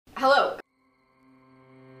Hello.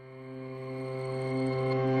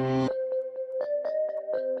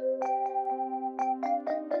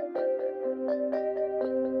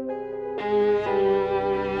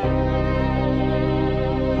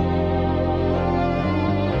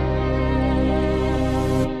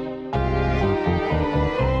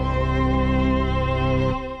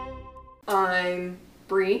 I'm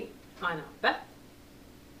Bree. I know. Beth?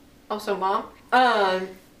 Also Mom.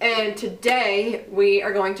 And today we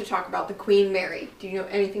are going to talk about the Queen Mary. Do you know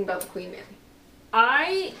anything about the Queen Mary?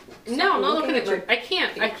 No, I'm not looking at my- you. I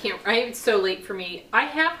can't. It's so late for me. I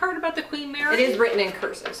have heard about the Queen Mary. It is written in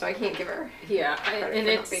cursive, so I can't give her Yeah, credit and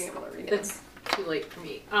for not it's being able to read it. it's too late for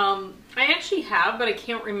me. I actually have, but I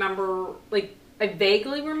can't remember. Like, I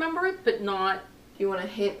vaguely remember it, but not. Do you want a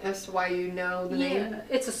hint as to why you know the name?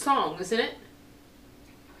 It's a song, isn't it?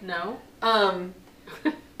 No.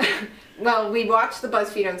 Well, we watched the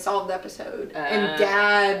BuzzFeed Unsolved episode, and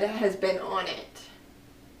Dad has been on it.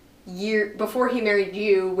 Before he married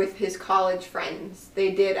you, with his college friends,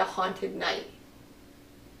 they did a haunted night.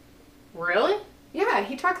 Really? Yeah,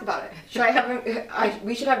 he talked about it. Should I have him?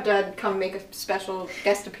 We should have Dad come make a special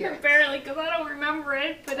guest appearance. Barely, because I don't remember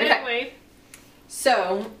it. But Okay. anyway,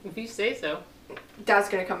 So, if you say so. Dad's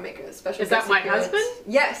gonna come make a special. Is guest that my appearance. husband?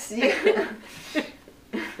 Yes. Yeah.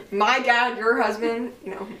 My dad, your husband.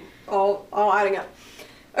 You know, all adding up.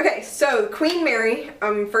 Okay, so Queen Mary.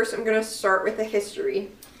 First, I'm gonna start with the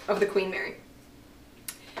history of the Queen Mary.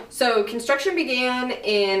 So construction began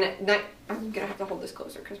in. I'm gonna have to hold this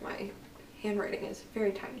closer because my handwriting is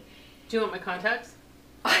very tiny. Do you want my contacts?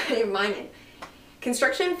 Mine in.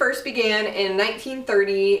 Construction first began in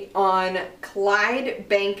 1930 on Clyde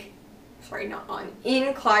Bank. Sorry, not on.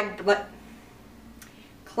 In Clyde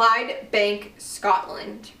Bank,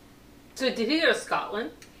 Scotland. So did he go to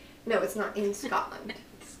Scotland? No, it's not in Scotland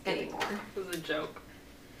anymore. It was a joke.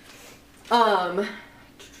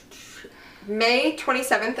 May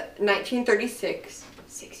 27th, 1936,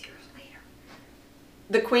 6 years later,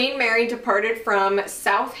 the Queen Mary departed from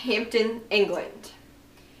Southampton, England.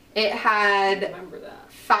 It I had remember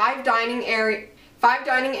that. 5 dining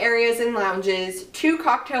areas and lounges, 2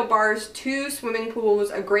 cocktail bars, 2 swimming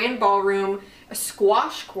pools, a grand ballroom, a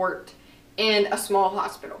squash court, and a small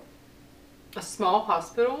hospital. A small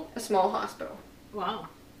hospital? A small hospital. Wow.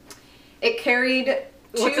 It carried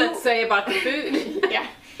What's that say about the food? Yeah.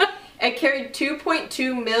 It carried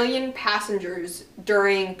 2.2 million passengers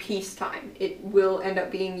during peacetime. It will end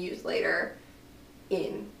up being used later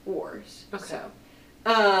in wars. Okay. So,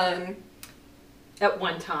 At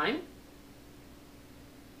one time?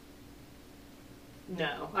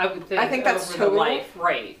 No, I would think. I think that's over total. the life,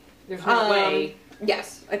 right? There's no way.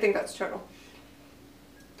 Yes, I think that's total.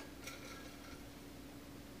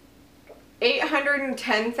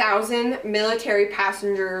 810,000 military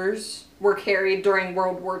passengers were carried during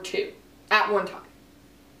World War II at one time.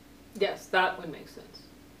 Yes, that would make sense.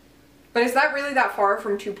 But is that really that far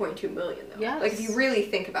from 2.2 million though? Yes. Like if you really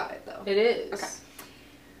think about it though. It is. Okay.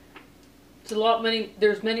 It's a lot many.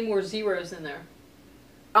 There's many more zeros in there.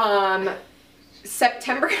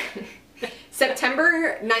 September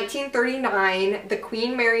 1939, the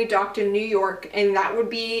Queen Mary docked in New York, and that would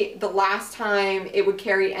be the last time it would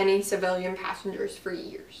carry any civilian passengers for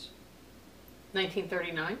years.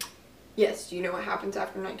 1939. Yes, do you know what happens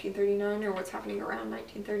after 1939 or what's happening around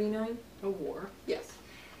 1939? A war. Yes.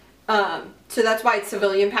 So that's why it's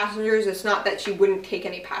civilian passengers. It's not that she wouldn't take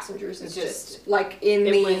any passengers. It's just like in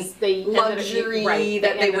the luxury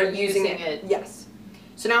that they were using it. Yes.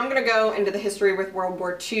 So now I'm going to go into the history with World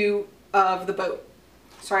War II of the boat.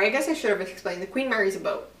 Sorry, I guess I should have explained. The Queen Mary's a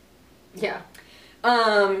boat. Yeah.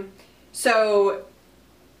 So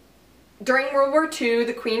during World War II,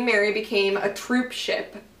 the Queen Mary became a troop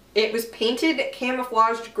ship. It was painted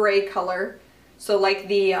camouflaged gray color. So like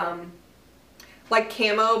the, like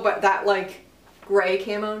camo, but that like gray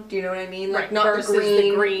camo. Do you know what I mean? Like Right. not Versus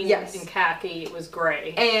the green yes. and khaki, it was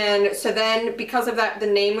gray. And so then, because of that, the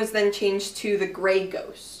name was then changed to the Grey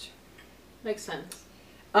Ghost. Makes sense.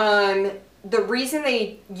 The reason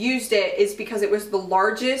they used it is because it was the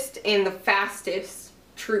largest and the fastest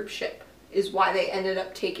troop ship, is why they ended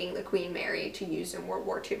up taking the Queen Mary to use in World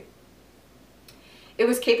War II. It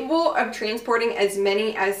was capable of transporting as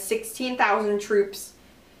many as 16,000 troops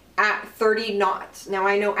at 30 knots. Now,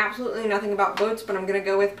 I know absolutely nothing about boats, but I'm going to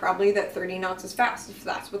go with probably that 30 knots is fast. If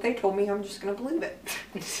that's what they told me, I'm just going to believe it.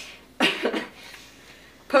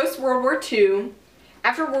 Post-World War II,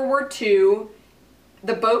 after World War II,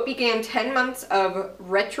 the boat began 10 months of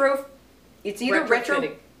It's either retro...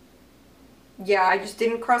 Retrofitting. Yeah, I just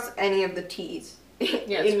didn't cross any of the T's.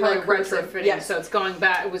 Yeah, it's in probably like cursive. retrofitting. Yes. So it's going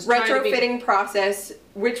back. It was trying to be- Retrofitting process,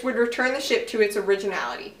 which would return the ship to its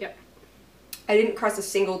originality. Yep. I didn't cross a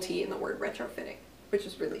single T in the word retrofitting, which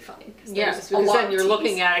is really funny. Yes, because then you're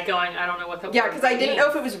looking at it going, I don't know what the Yeah, word because I didn't means. know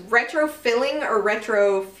if it was retrofilling or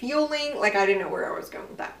retrofueling. Like, I didn't know where I was going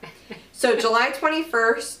with that. So, July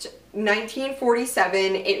 21st,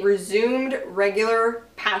 1947, it resumed regular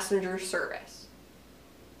passenger service.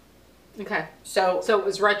 Okay. So So it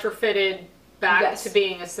was retrofitted back Yes. to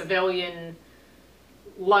being a civilian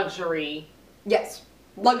luxury. yes,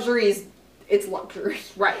 luxury is, it's luxury.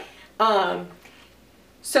 Right.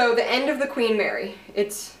 So the end of the Queen Mary,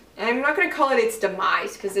 I'm not going to call it its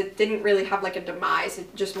demise, because it didn't really have like a demise,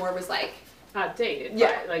 it just more was like, Outdated.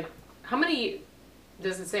 Yeah. But, like, how many,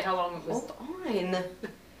 does it say how long it was? hold on.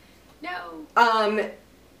 No.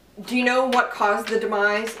 Do you know what caused the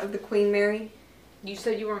demise of the Queen Mary? You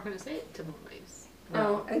said you weren't going to say it to Moise.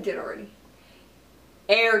 Oh, I did already.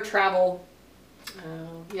 Air travel.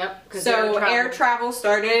 Oh, yep. 'Cause So air travel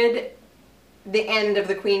started the end of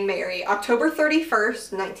the Queen Mary, October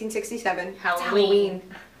 31st, 1967. It's Halloween.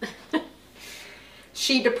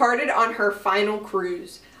 She departed on her final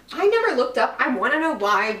cruise. I never looked up. I want to know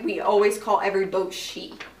why we always call every boat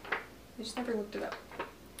she. I just never looked it up.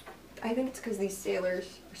 I think it's because these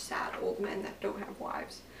sailors are sad old men that don't have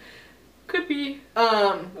wives. Could be.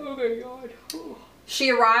 Um, Oh my god. Oh. She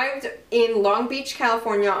arrived in Long Beach,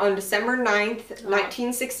 California on December 9th,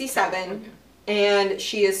 1967, Okay. and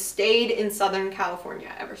she has stayed in Southern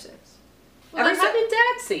California ever since. Well, then how did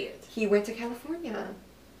Dad see it? He went to California.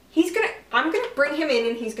 I'm gonna bring him in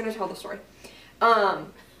and he's gonna tell the story.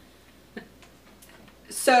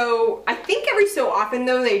 So I think every so often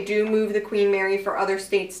though they do move the Queen Mary for other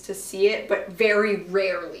states to see it, but very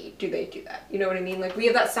rarely do they do that. You know what I mean? Like we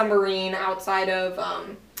have that submarine outside of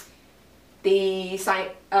the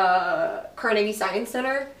Carnegie Science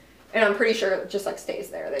Center, and I'm pretty sure it just like stays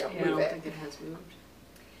there. They don't Yeah, I move don't it. think it has moved.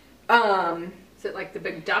 Is it like the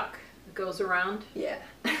big duck that goes around? Yeah.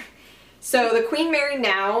 So the Queen Mary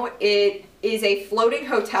now, it is a floating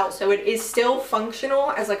hotel, so it is still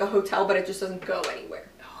functional as like a hotel, but it just doesn't go anywhere.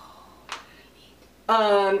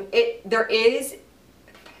 There is.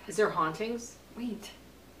 Is there hauntings? Wait,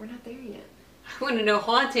 we're not there yet. I want to know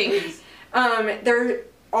hauntings. There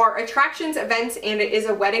are attractions, events, and it is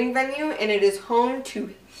a wedding venue, and it is home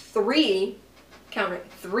to three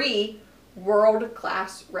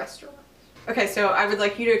world-class restaurants. Okay, so I would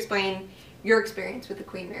like you to explain your experience with the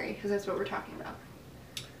Queen Mary, because that's what we're talking about.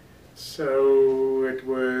 So it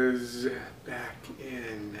was back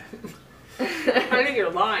in. I think you're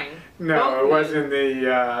lying. No, Oh, it was in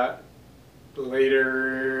the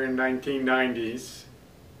later 1990s.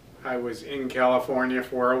 I was in California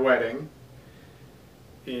for a wedding,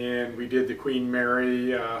 and we did the Queen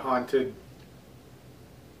Mary haunted.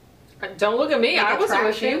 Don't look at me. Like I wasn't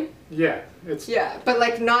with attraction? you. Yeah, it's Yeah, but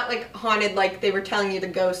like not like haunted like they were telling you the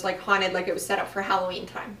ghost, like haunted like it was set up for Halloween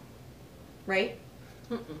time. Right?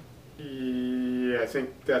 Yeah, I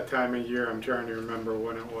think that time of year. I'm trying to remember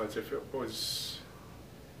when it was. If it was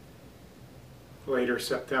later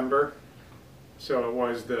September, so it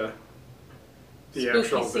was the Spooky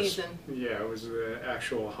actual season. Yeah, it was the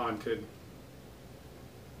actual haunted.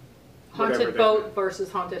 Haunted boat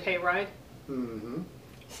versus haunted hayride. Mm-hmm.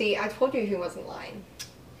 See, I told you he wasn't lying.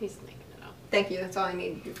 He's making it up. Thank you, that's all I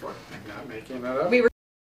needed you for. I'm not making that up. We were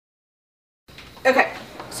Okay,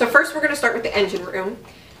 so first we're going to start with the engine room,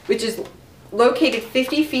 which is located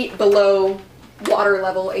 50 feet below water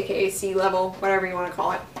level, aka sea level, whatever you want to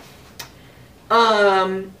call it.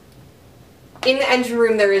 In the engine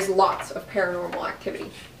room there is lots of paranormal activity.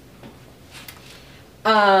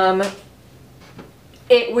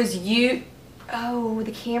 It was Oh,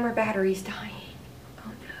 the camera battery's dying. Oh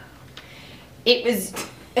no. It was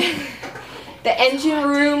the engine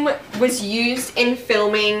room was used in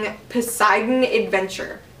filming Poseidon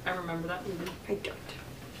Adventure. I remember that movie. I don't.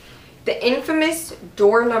 The infamous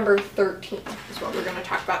door number 13 is what we're going to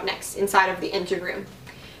talk about next inside of the engine room.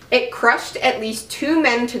 It crushed at least 2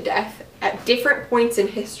 men to death at different points in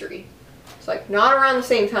history. It's like not around the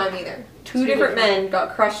same time either. Two different men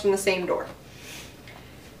got crushed in the same door.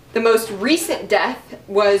 The most recent death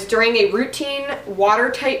was during a routine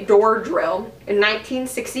watertight door drill in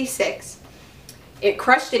 1966. It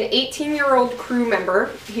crushed an 18-year-old crew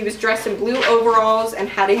member. He was dressed in blue overalls and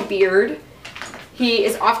had a beard. He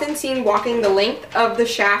is often seen walking the length of the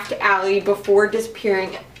shaft alley before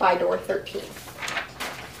disappearing by door 13.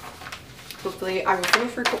 Hopefully I will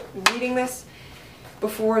finish reading this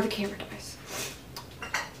before the camera dies.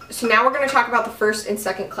 So now we're going to talk about the first and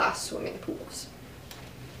second class swimming pools.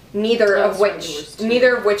 neither Oh, of that's right, there was which two.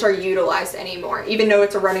 neither of which are utilized anymore. Even though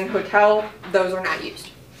it's a running hotel, those are not used.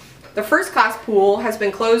 The first class pool has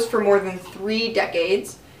been closed for more than 3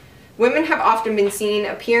 decades. Women have often been seen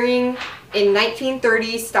appearing in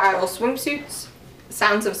 1930s style swimsuits.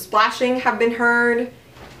 Sounds of splashing have been heard,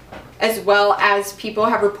 as well as people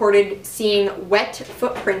have reported seeing wet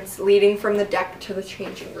footprints leading from the deck to the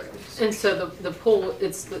changing rooms. And so the pool,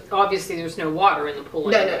 obviously there's no water in the pool.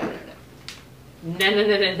 No, anymore. no, no,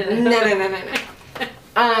 no, No. no, no,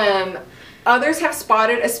 no, no. Others have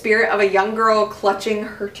spotted a spirit of a young girl clutching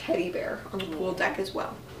her teddy bear on the pool deck as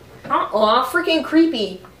well. Aw, freaking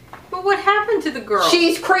creepy. But what happened to the girl?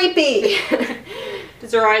 She's creepy.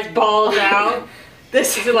 Does her eyes bulge out?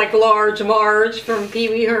 This Is it like Large Marge from Pee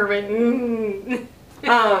Wee Herman?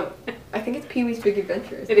 I think it's Pee Wee's Big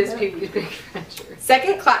Adventure. It is Pee Wee's Big Adventure.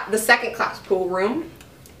 The second class pool room.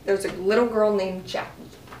 There's a little girl named Jackie.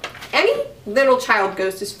 Any little child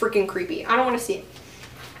ghost is freaking creepy. I don't want to see it.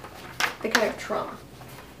 I think I have trauma.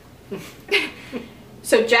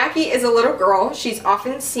 So Jackie is a little girl. She's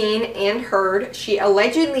often seen and heard. She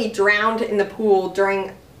allegedly drowned in the pool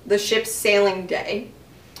during the ship's sailing day.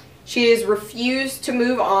 She is refused to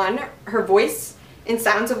move on. Her voice and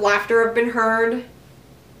sounds of laughter have been heard.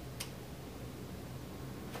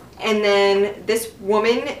 And then this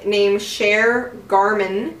woman named Cher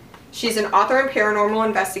Garman, she's an author and paranormal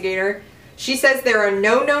investigator. She says there are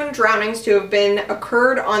no known drownings to have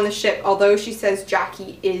occurred on the ship, although she says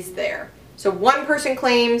Jackie is there. So one person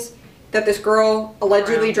claims that this girl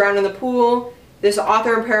allegedly drowned in the pool. This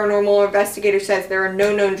author and paranormal investigator says there are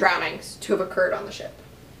no known drownings to have occurred on the ship.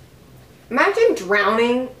 Imagine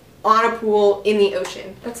drowning on a pool in the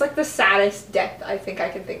ocean. That's like the saddest death I think I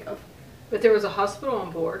can think of. But there was a hospital on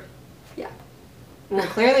board. Yeah. Well,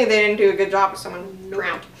 clearly they didn't do a good job if someone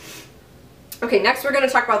drowned. Okay, next we're going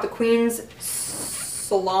to talk about the Queen's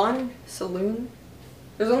Saloon.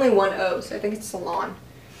 There's only one O, so I think it's Salon.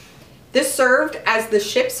 This served as the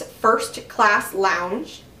ship's first class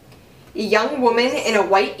lounge. A young woman in a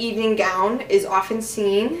white evening gown is often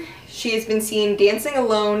seen. She has been seen dancing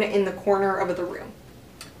alone in the corner of the room.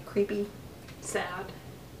 Creepy. Sad.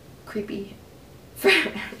 Creepy.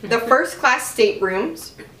 The first class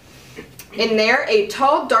staterooms. In there, a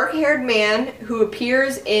tall, dark-haired man who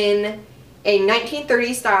appears in a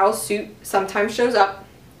 1930s style suit sometimes shows up.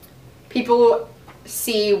 People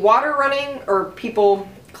see water running, or people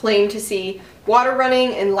claim to see water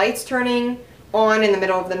running and lights turning on in the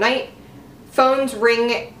middle of the night. Phones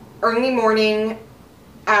ring early morning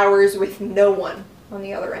hours with no one on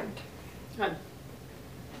the other end.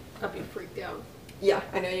 I'd be freaked out. Yeah,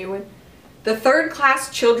 I know you would. The third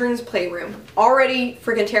class children's playroom. Already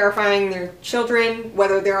freaking terrifying. They're children,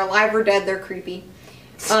 whether they're alive or dead, they're creepy.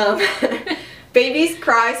 Babies'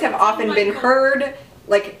 cries have often been heard,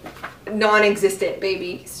 like non-existent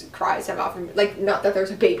babies' cries have often, like not that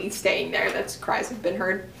there's a baby staying there, that's cries have been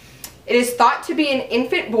heard. It is thought to be an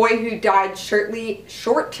infant boy who died shortly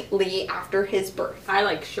after his birth. I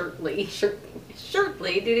like shirtly.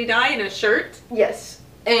 Shortly. Did he die in a shirt? Yes.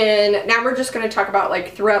 And now we're just going to talk about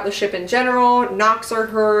like throughout the ship in general. Knocks are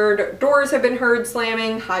heard, doors have been heard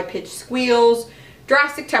slamming, high-pitched squeals,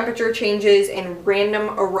 drastic temperature changes, and random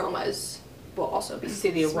aromas will also be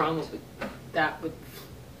See the smelled. aroma, that would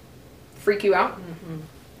Freak you out?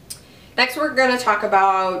 Next we're going to talk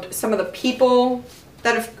about some of the people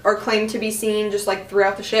that are claimed to be seen just like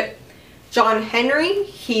throughout the ship. John Henry,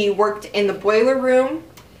 he worked in the boiler room.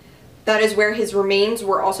 That is where his remains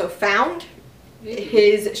were also found.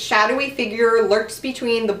 His shadowy figure lurks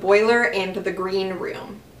between the boiler and the green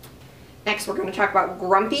room. Next, we're going to talk about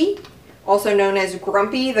Grumpy, also known as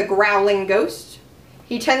Grumpy the Growling Ghost.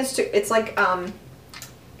 He tends to, it's like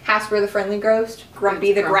Casper the Friendly Ghost,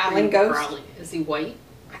 Grumpy the Growling Ghost. Is he white?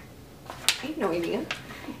 I have no idea.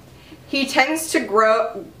 He tends to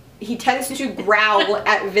growl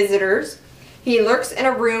at visitors. He lurks in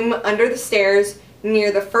a room under the stairs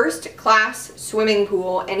near the first class swimming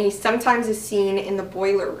pool, and he sometimes is seen in the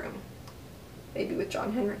boiler room. Maybe with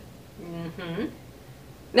John Henry. Mm-hmm.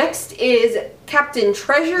 Next is Captain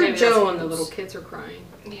Treasure Maybe Jones. that's when the little kids are crying.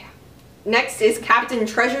 Yeah. Next is Captain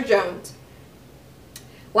Treasure Jones.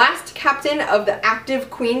 Last captain of the active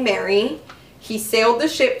Queen Mary. He sailed the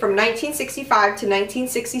ship from 1965 to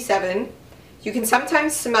 1967. You can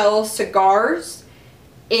sometimes smell cigars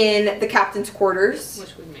in the captain's quarters.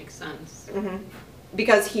 Which would make sense. Mm-hmm.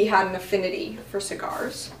 Because he had an affinity for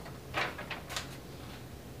cigars.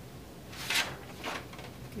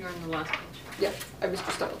 You're on the last page. Yeah, I was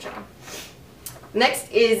just double checking. Next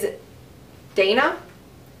is Dana.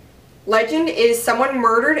 Legend is someone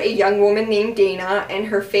murdered a young woman named Dana and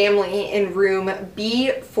her family in room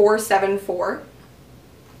B474.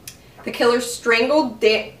 The killer strangled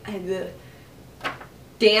Dana's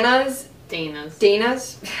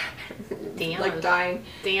like dying.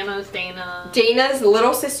 Dana's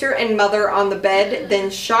little sister and mother on the bed, then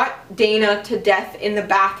shot Dana to death in the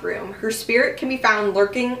bathroom. Her spirit can be found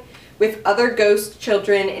lurking with other ghost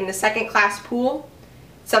children in the second-class pool.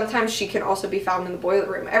 Sometimes she can also be found in the boiler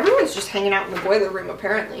room. Everyone's just hanging out in the boiler room,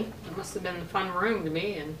 apparently. It must have been a fun room to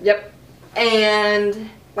be in. Yep. And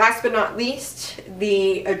last but not least,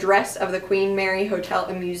 the address of the Queen Mary Hotel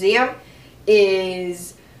and Museum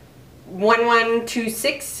is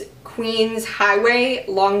 1126 Queens Highway,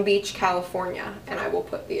 Long Beach, California. And I will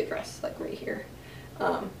put the address like right here.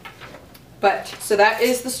 So that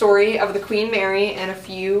is the story of the Queen Mary and a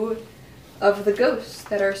few of the ghosts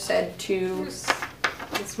that are said to...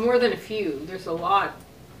 It's more than a few. There's a lot.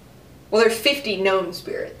 Well, there's 50 known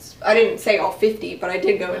spirits. I didn't say all 50, but I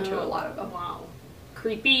did go into a lot of them. Wow.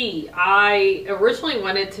 Creepy. I originally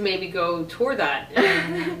wanted to maybe go tour that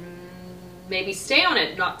and maybe stay on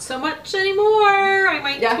it. Not so much anymore. I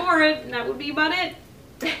might tour it, and that would be about it.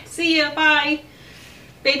 See ya. Bye.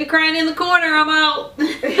 Baby crying in the corner. I'm out.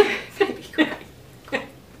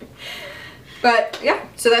 But yeah,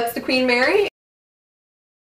 so that's the Queen Mary,